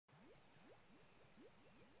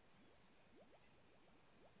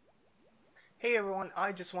Hey everyone,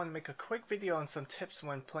 I just want to make a quick video on some tips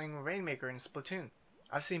when playing Rainmaker in Splatoon.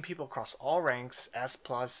 I've seen people across all ranks, S+,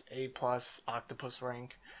 A+, Octopus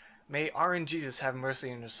rank. May RNGesus have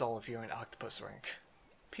mercy on your soul if you're in Octopus rank.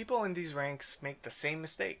 People in these ranks make the same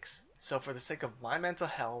mistakes, so for the sake of my mental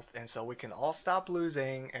health and so we can all stop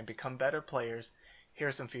losing and become better players, here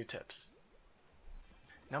are some few tips.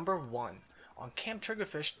 Number 1. On Camp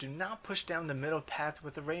Triggerfish, do not push down the middle path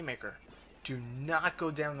with the Rainmaker. Do not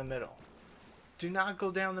go down the middle. Do not go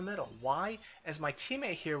down the middle. Why? As my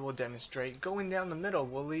teammate here will demonstrate, going down the middle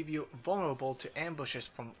will leave you vulnerable to ambushes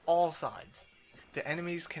from all sides. The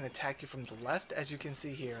enemies can attack you from the left, as you can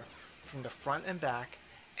see here, from the front and back,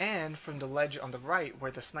 and from the ledge on the right where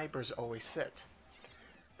the snipers always sit.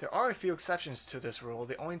 There are a few exceptions to this rule.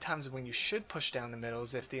 The only times when you should push down the middle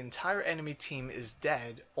is if the entire enemy team is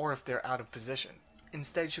dead or if they're out of position.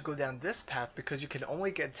 Instead, you should go down this path because you can only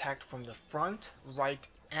get attacked from the front, right,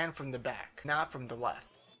 and from the back, not from the left.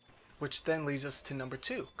 Which then leads us to number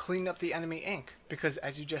 2, clean up the enemy ink, because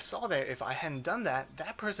as you just saw there, if I hadn't done that,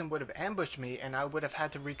 that person would have ambushed me and I would have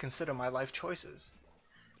had to reconsider my life choices.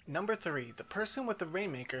 Number 3, the person with the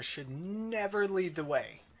Rainmaker should never lead the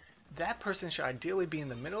way. That person should ideally be in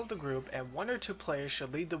the middle of the group and 1 or 2 players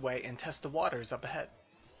should lead the way and test the waters up ahead.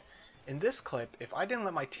 In this clip, if I didn't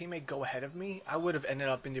let my teammate go ahead of me, I would have ended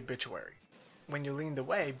up in the obituary. When you lean the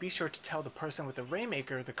way, be sure to tell the person with the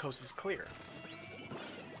Rainmaker the coast is clear.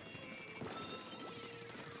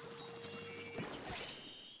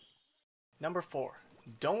 Number 4.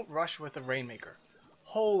 Don't rush with the Rainmaker.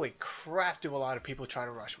 Holy crap, do a lot of people try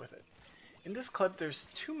to rush with it. In this clip, there's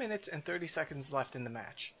 2 minutes and 30 seconds left in the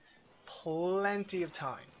match. Plenty of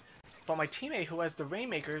time. But my teammate who has the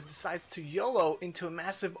Rainmaker decides to YOLO into a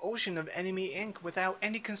massive ocean of enemy ink without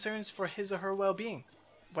any concerns for his or her well-being.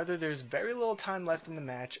 Whether there's very little time left in the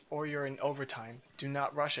match or you're in overtime, do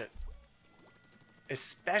not rush it.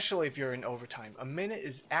 Especially if you're in overtime. A minute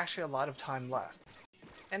is actually a lot of time left.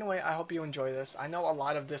 Anyway, I hope you enjoy this. I know a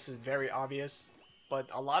lot of this is very obvious, but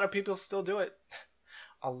a lot of people still do it.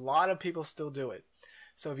 A lot of people still do it.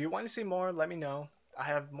 So if you want to see more, let me know. I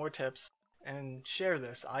have more tips. And share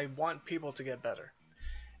this. I want people to get better.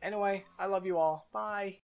 Anyway, I love you all.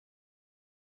 Bye!